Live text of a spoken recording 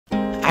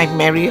I'm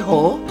Mary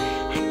Ho,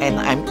 and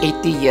I'm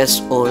 80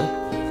 years old.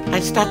 I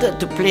started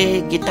to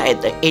play guitar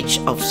at the age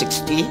of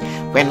 60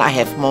 when I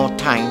have more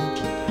time.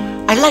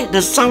 I like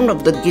the sound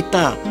of the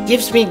guitar. It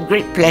gives me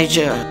great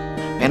pleasure.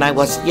 When I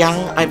was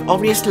young, I've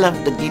always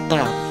loved the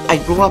guitar.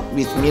 I grew up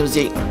with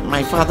music.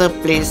 My father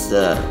plays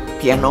the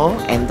piano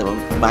and the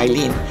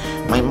violin.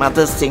 My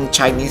mother sings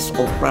Chinese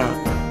opera.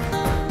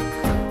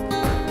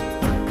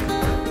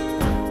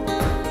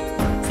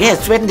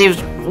 Yes, when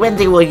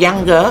they were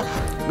younger,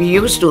 we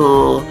used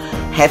to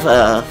have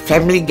a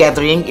family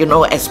gathering,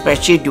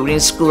 especially during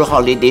school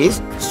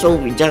holidays. So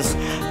we just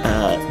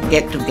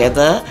get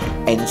together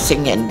and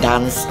sing and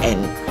dance and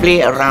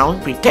play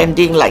around,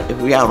 pretending like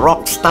we are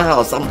rock star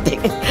or something.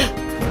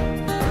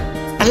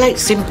 I like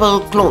simple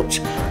clothes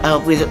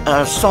with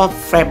a soft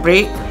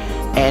fabric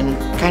and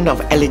kind of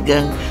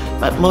elegant,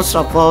 but most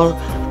of all,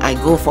 I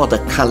go for the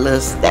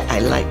colors that I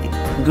like.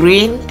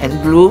 Green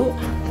and blue,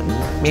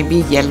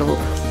 maybe yellow.